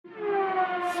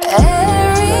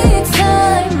Every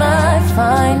time I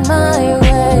find my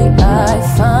way,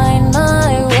 I find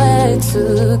my way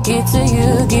to get to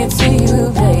you,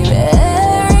 baby.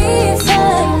 Every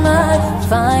time I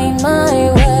find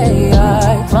my way,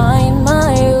 I find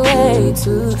my way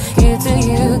to get to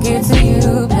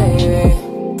you,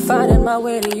 baby. Finding my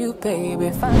way to you,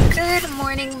 baby. Good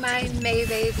morning, my May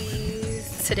babies.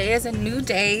 Today is a new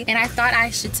day, and I thought I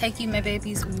should take you, my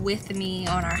babies, with me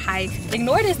on our hike.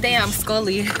 Ignore this damn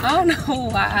Scully. I don't know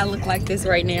why I look like this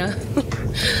right now.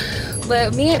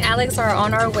 But me and Alyx are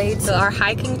on our way to our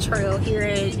hiking trail here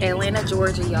in Atlanta,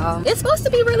 Georgia, y'all. It's supposed to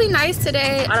be really nice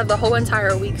today out of the whole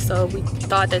entire week, so we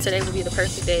thought that today would be the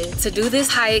perfect day to do this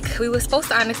hike. We were supposed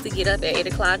to honestly get up at 8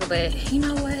 o'clock, but you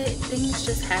know what? Things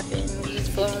just happen. We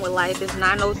just flowing with life. It's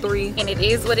 9:03, and it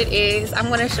is what it is. I'm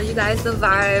gonna show you guys the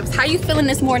vibes. How you feeling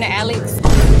this morning, Alyx?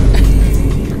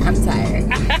 I'm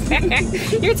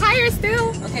tired. You're tired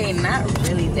still? Okay, not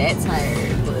really that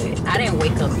tired, but I didn't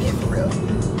wake up yet for real.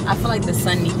 I feel like the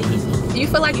sun needs to hit me. You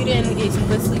feel like you didn't get some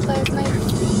good sleep last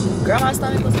night? Girl, my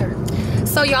stomach was hurt.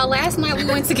 So y'all, last night we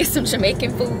went to get some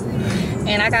Jamaican food,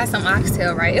 and I got some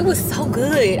oxtail, right? It was so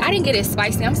good. I didn't get it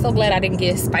spicy. I'm so glad I didn't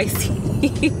get it spicy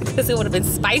because it would have been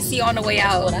spicy on the way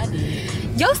out. That's what I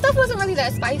did. Your stuff wasn't really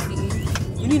that spicy.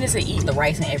 You needed to eat the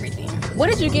rice and everything. What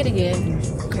did you get again?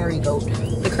 Curry goat.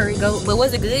 The curry goat. But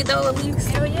was it good though, at least?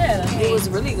 Hell yeah. It was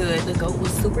really good. The goat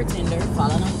was super tender,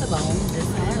 falling off the bone.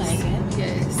 Just how I like it.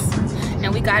 Yes.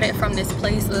 And we got it from this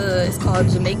place, it's called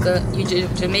Jamaica.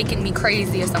 Jamaican Me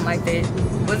Crazy or something like that.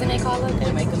 Wasn't it called like that?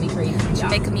 Jamaica Me Crazy.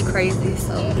 Jamaica Me Crazy.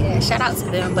 So yeah, shout out to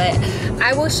them. But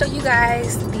I will show you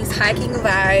guys these hiking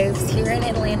vibes here in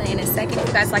Atlanta in a second. If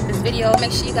you guys like this video,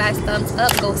 make sure you guys thumbs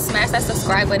up. Go smash that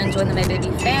subscribe button and join the May Baby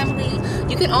family.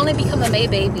 You can only become a May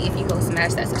Baby if you go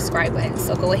smash that subscribe button.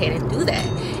 So go ahead and do that.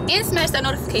 And smash that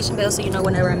notification bell so you know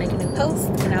whenever I make a new post.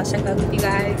 And I'll check back with you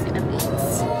guys in a minute.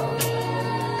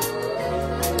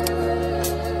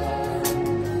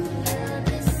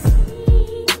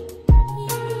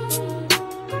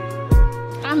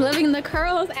 I'm loving the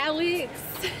curls, Alyx.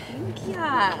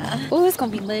 Yeah. Oh, it's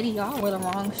gonna be litty. Y'all wore the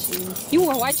wrong shoes. You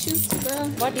wore white shoes, girl?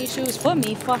 Bought these shoes for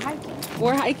me for hiking.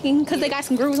 For hiking? Because they got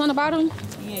some grooves on the bottom?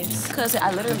 Yes. Because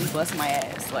I literally bust my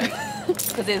ass. Like,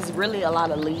 because there's really a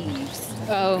lot of leaves.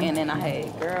 Oh. And then I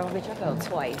had, girl, bitch, I fell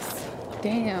twice.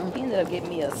 Damn. He ended up getting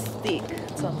me a stick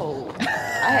to hold.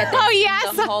 I had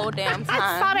this the whole damn time.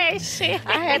 I saw that shit.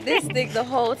 I had this stick the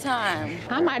whole time.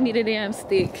 I might need a damn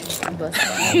stick. Go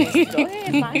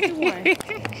ahead, find you one.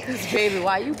 Cause baby,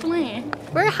 why you playing?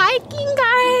 We're hiking,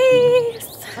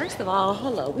 guys. First of all,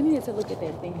 hello. We needed to look at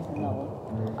that thing to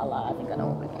know a lot. I think I know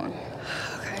where we're going.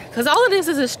 Okay. Cause all of this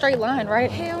is a straight line,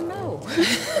 right? Hell no.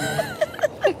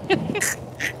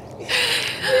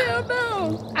 Hell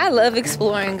no. I love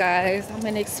exploring, guys. I'm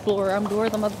an explorer. I'm Dora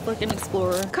the motherfucking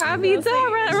explorer. Call me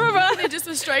Dora. Remember? Just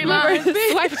a straight line.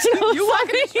 You walk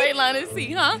in a straight line and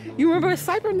see, huh? You remember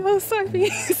Cyber No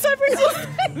Surfing? Cyber No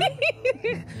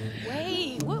Surfing.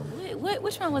 Wait,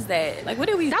 which one was that? Like, what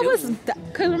did we do? That was,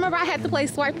 cause remember I had to play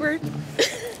Swiper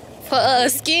for a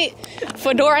skit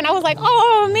for Dora, and I was like,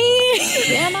 oh man.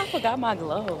 Damn, I forgot my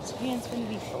gloves. Hands finna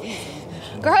be freezing.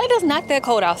 Girl, it is not that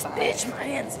cold outside. Bitch, my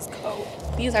hands is cold.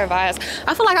 These are vibes.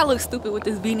 I feel like I look stupid with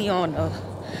this beanie on though.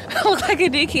 I look like a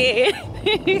dickhead.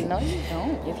 No, you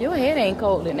don't. If your head ain't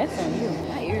cold, then that's on you.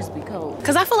 My ears be cold.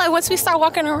 Cause I feel like once we start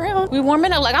walking around, we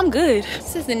warming up. Like I'm good.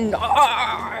 This is nice.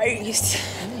 I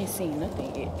ain't seen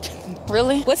nothing yet.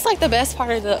 Really? What's like the best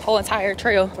part of the whole entire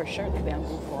trail? For sure, the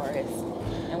bamboo forest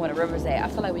and where the river's at. I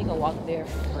feel like we can walk there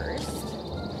first.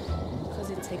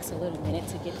 It takes a little minute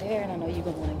to get there, and I know you're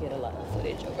gonna want to get a lot of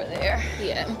footage over there.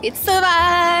 Yeah, it's a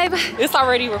vibe. It's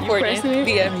already recording.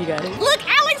 Yeah, you got it. Look,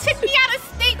 Alyx took me out of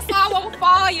stick so I won't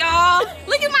fall, y'all.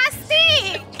 Look at my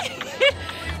stick.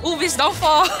 Ooh, bitch, don't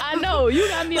fall. I know, you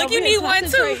got me. Look, you need one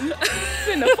too.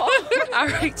 Finna fall. All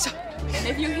right, y'all. And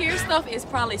if you hear stuff, it's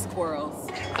probably squirrels.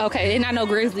 Okay, and I know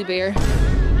grizzly bear.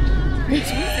 Bitch, we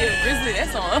see a grizzly,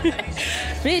 that's on.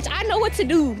 Bitch, I know what to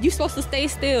do. You supposed to stay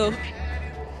still.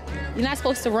 You're not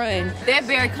supposed to run. That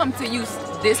bear come to you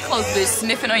this close, bitch,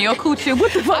 sniffing on your coochie.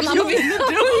 What the fuck you gonna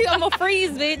do? I'm gonna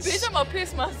freeze, bitch. Bitch, I'm gonna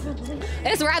piss myself.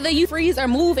 It's rather you freeze or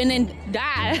move and then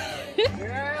die.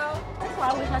 Girl, that's why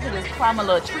I wish I could just climb a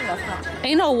little tree or something.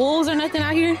 Ain't no wolves or nothing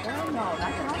out here? Girl, no, not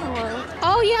that I know of.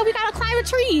 Oh yeah, we gotta climb a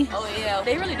tree. Oh yeah,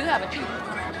 they really do have a tree.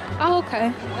 Oh,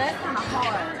 okay. That's kind of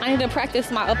hard. I need to practice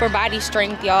my upper body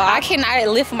strength, y'all. I cannot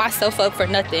lift myself up for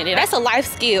nothing. And that's a life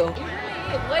skill. It really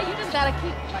is. Well, you just gotta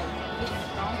keep like getting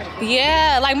stronger.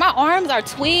 Yeah, like my arms are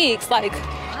twigs. Like,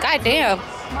 goddamn. My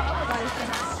upper body's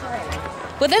strength is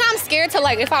straight. But then I'm scared to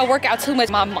like, if I work out too much,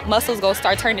 my muscles go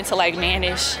start turning into like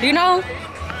mannish, you know?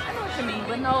 I know what you mean,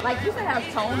 but no, like you can have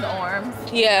toned arms.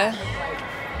 Yeah.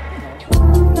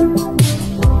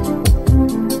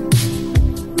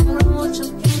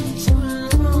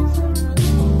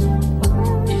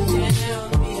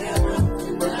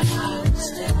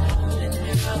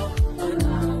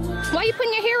 Why you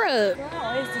putting your hair up? I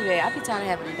always do that. I be tired of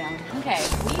having it down. Okay,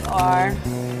 we are.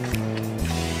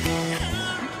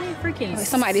 Freaking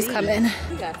somebody's coming.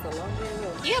 We got so long to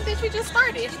go. Yeah, bitch, we just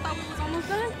started. You thought we was almost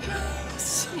done?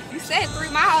 You said 3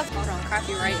 miles. Hold on,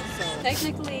 copyright. So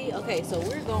technically, okay, so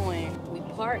we're going. We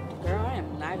parked. Girl, I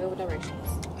am not good with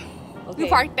directions. Okay. We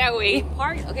parked that way.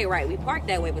 Okay, right. We parked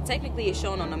that way, but technically it's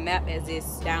shown on the map as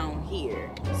it's down here.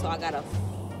 So I gotta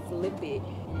flip it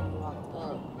and walk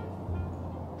up.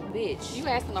 Bitch, You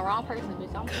asking the wrong person,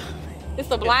 bitch. It's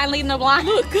the blind leading the blind.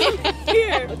 look, come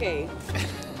here. Okay.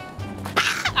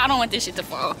 I don't want this shit to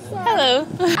fall. Hello.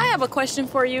 I have a question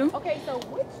for you. Okay, so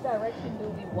which direction do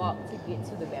we walk to get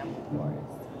to the bamboo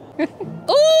forest?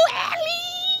 Ooh, Alyx!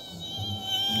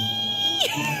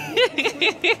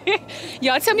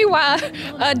 Y'all tell me why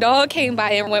a dog came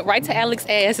by and went right to Alyx's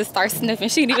ass and started sniffing.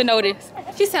 She didn't even notice.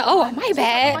 She said, oh, my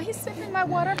bad. Oh, he's sipping my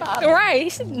water bottle.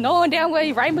 Right, she's knowing damn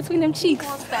well right in between them cheeks.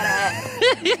 What's that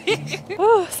at?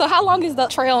 Ooh, so how long is the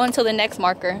trail until the next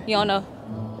marker? You don't know?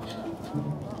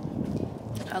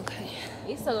 Okay.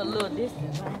 It's a little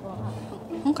distance.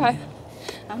 Okay.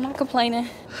 I'm not complaining.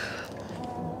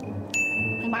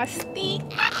 My stick.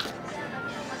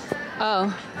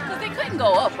 Oh. Because they couldn't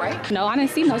go up, right? No, I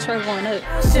didn't see no trail going up.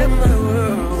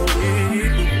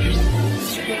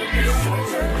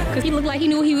 Because he looked like he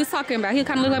knew what he was talking about. He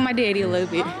kind of looked like my daddy a little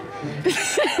bit.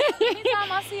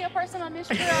 Anytime I see a person on this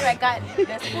trail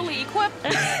that's fully equipped,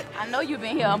 I know you've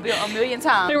been here a million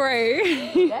times.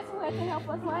 Right. That's who had to help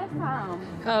us last time.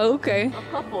 Oh, okay. A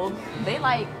couple. They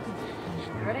like,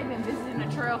 girl, they've been visiting the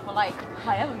trail for like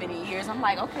however many years. I'm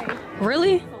like, okay.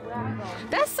 Really? So where I go?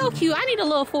 That's so cute. I need a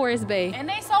little forest bae. And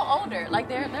they so older. Like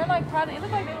they're like probably, it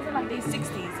looked like they was in like their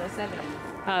 60s or 70s.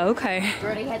 Oh, okay.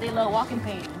 Girl, they had their little walking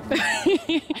thing.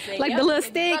 Like the little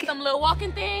stick? Got them little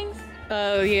walking things.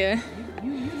 Oh, yeah.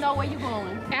 You know where you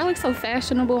going. Alyx so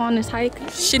fashionable on this hike.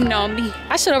 Shitting on me.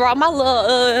 I should have brought my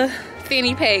little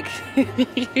fanny pack.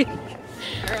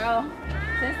 Girl,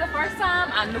 since the first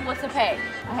time, I knew what to pack.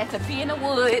 I had to pee in the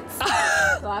woods, so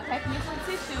I packed me some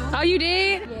tissue. Oh, you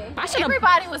did? Yeah. I should have.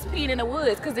 Everybody was peeing in the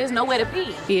woods because there's nowhere to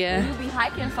pee. Yeah. And you be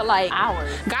hiking for like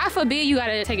hours. God forbid you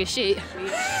gotta take a shit.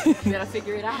 You gotta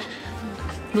figure it out.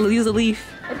 Lose a leaf.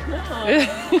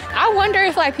 I wonder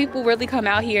if like people really come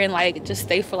out here and like just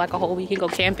stay for like a whole week and go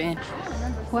camping.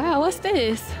 Wow, what's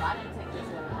this?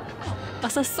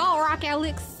 That's a salt rock,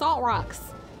 Alyx. Salt rocks.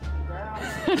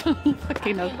 I don't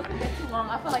fucking know. Too long.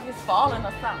 I feel like it's falling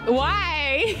or something.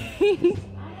 Why?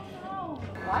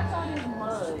 Watch all this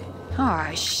mud.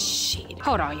 Oh shit.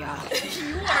 Hold on, y'all.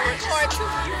 You wanna record too?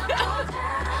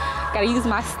 Gotta use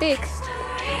my sticks.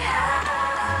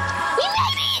 We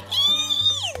made it!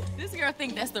 This girl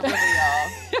think that's the river, y'all.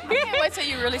 I can't wait till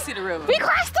you really see the river. We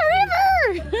crossed the river!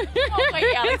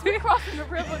 Okay, Alyx, we crossing the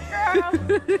river,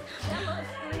 girl.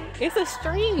 It's a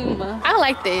stream. I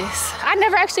like this. I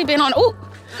never actually been on,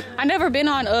 I never been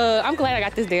on, I'm glad I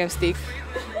got this damn stick.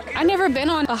 I never been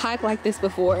on a hike like this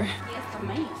before.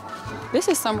 This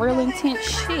is some real intense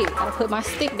shit. Gotta put my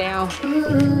stick down.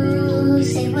 Ooh,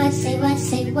 say what, say what,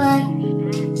 say what?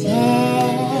 Yeah,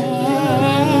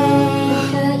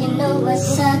 girl, you know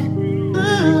what's up.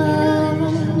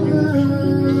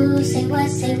 Ooh, say what,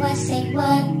 say what, say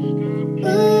what?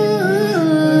 Ooh,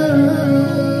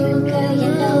 girl, you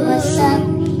know what's up.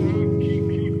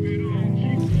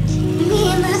 Me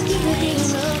and my people.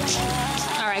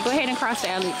 All right, go ahead and cross the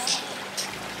Alyx.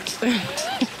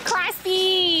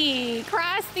 Crossy,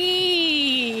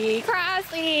 crossy,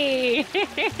 crossy.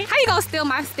 How you gonna steal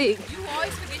my stick? You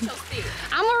always forget your stick.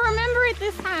 I'm gonna remember it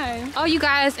this time. Oh, you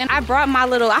guys, and I brought my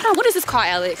little, what is this called,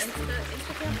 Alyx?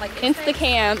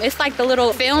 Instacam. It's like the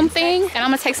little film thing, and I'm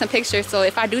gonna take some pictures. So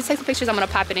if I do take some pictures, I'm gonna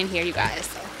pop it in here, you guys.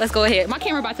 So let's go ahead. My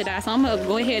camera about to die, so I'm gonna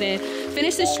go ahead and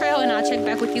finish this trail, and I'll check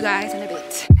back with you guys in a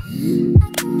bit.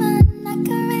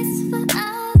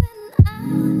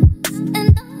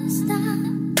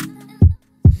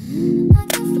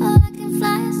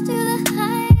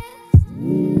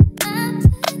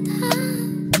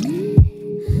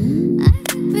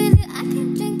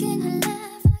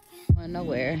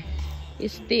 Nowhere.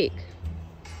 It's thick.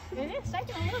 It is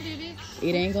shaking a little bit, bitch.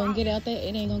 It ain't gonna get out that.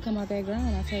 It ain't gonna come out that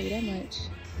ground. I'll tell you that much.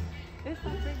 It's so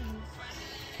pretty.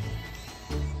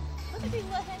 Look at these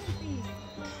little handy feet.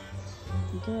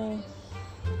 Girl.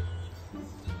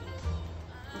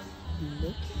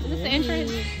 Is this the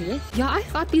entrance? Yes. Y'all, I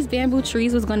thought these bamboo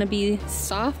trees was gonna be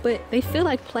soft, but they feel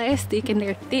like plastic and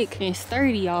they're thick and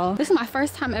sturdy, y'all. This is my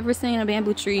first time ever seeing a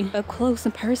bamboo tree up close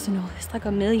and personal. It's like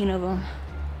a million of them.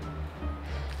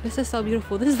 This is so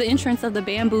beautiful. This is the entrance of the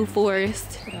bamboo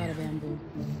forest. Look at all the bamboo.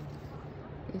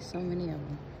 There's so many of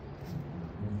them.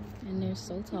 And they're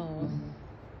so tall.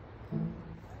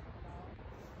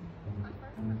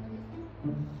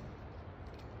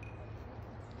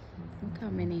 Look how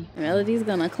many. Melody's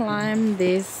gonna climb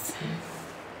this.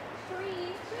 Tree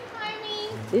climbing.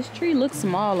 This tree looks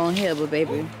small on here, but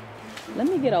baby, let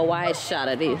me get a wide shot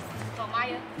of this. Oh,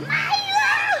 Maya.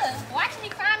 Maya! Watch me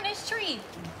climb this tree.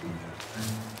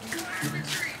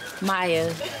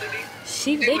 Maya,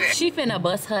 she finna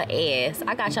bust her ass.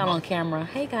 I got y'all on camera.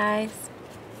 Hey guys.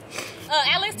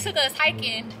 Alyx took us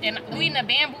hiking and we in the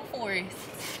bamboo forest.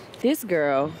 This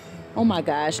girl. Oh my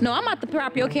gosh. No, I'm about to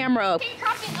prop your camera up. Keep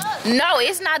propping up. No,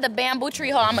 it's not the bamboo tree.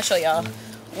 Hold on, I'm gonna show y'all.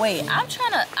 Wait, I'm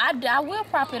trying to, I will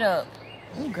prop it up.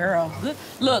 Oh girl, good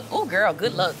look. Oh girl,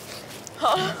 good luck.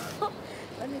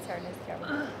 Let me turn this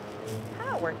camera.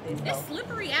 How I work this though? It's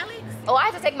slippery, Alyx. Oh, I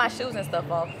had to take my shoes and stuff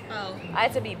off. Oh. I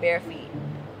had to be bare feet.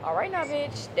 All right now,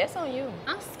 bitch. That's on you.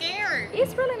 I'm scared.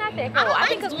 It's really not that cool. I don't like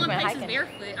think 'cause going we've been places hiking.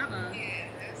 barefoot.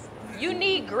 You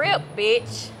need grip,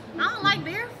 bitch. I don't like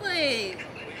barefoot.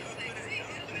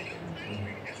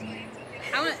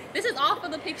 This is all for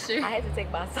the picture. I had to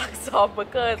take my socks off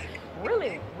because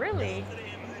really.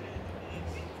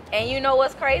 And you know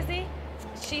what's crazy?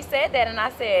 She said that and I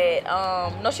said,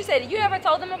 no, she said, you ever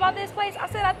told them about this place? I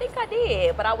said, I think I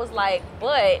did. But I was like,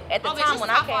 but at the time when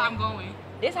I came. I'm going.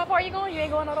 This how far you going? You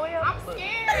ain't going all the way up? I'm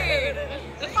scared.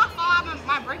 If I fall, I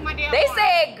might break my damn They arm.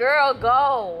 said, girl,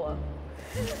 go.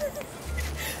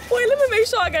 Wait, let me make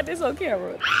sure I got this on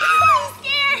camera. I'm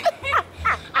scared.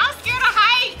 I'm scared of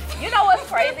heights. You know what's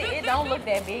crazy? It don't look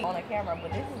that big on the camera,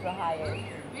 but this is the highest.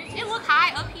 It look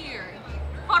high up here.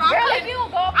 Hold on. Girl, if you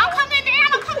don't go up I'm coming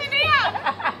down. I'm coming down.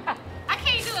 I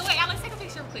can't do it. Wait, Alyx, take a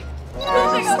picture real quick.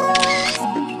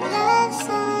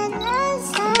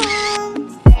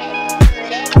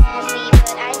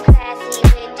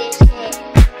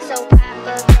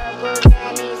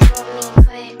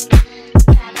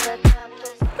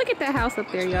 Look at that house up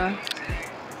there, y'all.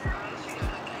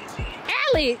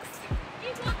 Alyx!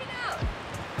 Keep walking out.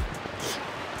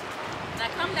 Now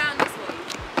come down this way.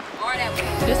 Or that way.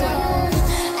 This way.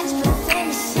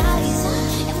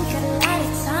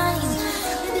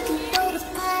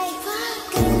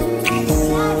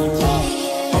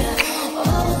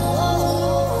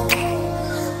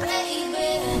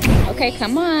 Okay,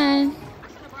 come on.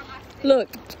 Look,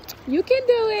 you can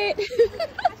do it.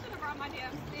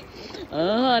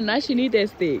 Now she need that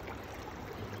stick.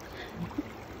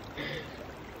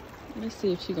 Let's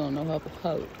see if she gonna know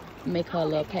how to make her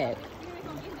little pack.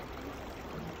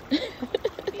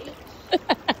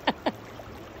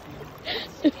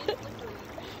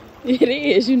 It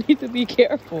is. You need to be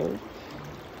careful.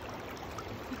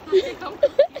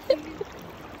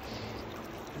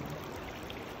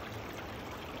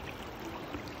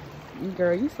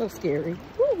 Girl, you so scary.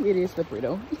 Ooh, it is slippery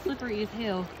though. Slippery as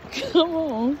hell. Come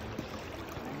on.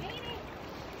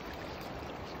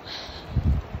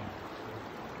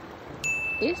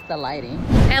 It's the lighting.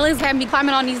 Alyx had me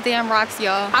climbing on these damn rocks,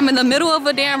 y'all. I'm in the middle of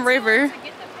a damn river. Get the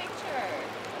picture.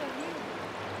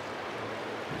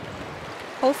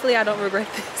 Hopefully I don't regret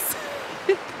this.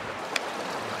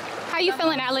 How you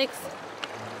feeling, Alyx?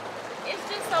 It's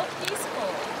just so peaceful.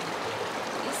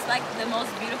 It's like the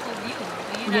most beautiful view.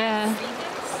 Do you Yeah. not see this?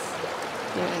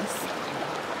 Yes.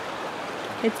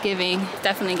 It's giving.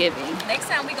 Definitely giving. Next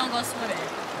time we gonna go swimming.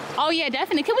 Oh yeah,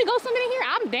 definitely. Can we go swimming in here?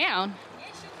 I'm down.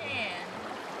 Yes, you can.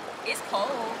 It's cold,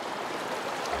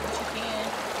 but you can.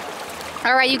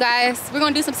 All right, you guys. We're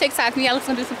gonna do some TikToks. Me and Alyx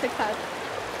gonna do some TikToks.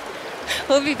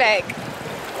 We'll be back.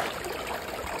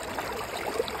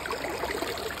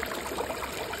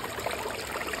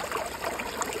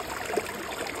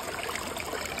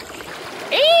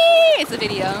 It's a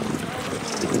video.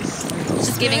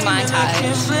 Just giving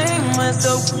montage.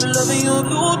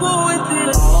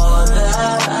 All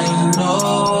that I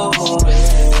know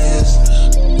is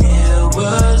it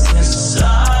was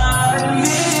inside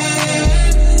me.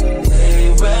 They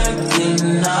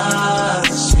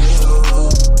recognize you.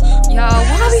 Y'all,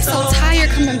 why are we so tired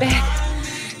coming back?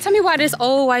 Tell me why this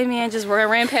old white man just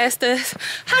ran past us.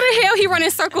 How the hell he running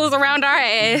circles around our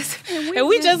ass? And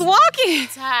we just walking.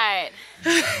 Tired.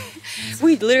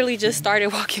 We literally just started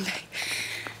walking back.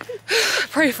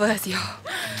 Pray for us, y'all.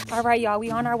 All right, y'all, we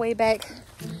on our way back.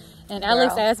 And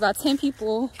Alyx asked about 10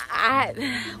 people.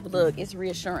 Look, it's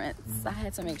reassurance. I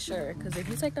had to make sure, because if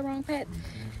you take the wrong path,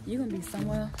 You're gonna be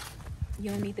somewhere you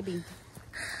don't need to be.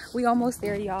 We almost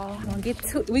there, y'all.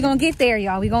 We gonna get there,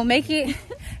 y'all. We gonna make it.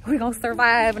 We gonna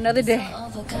survive another day.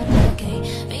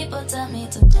 People tell me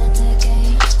to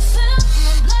dedicate.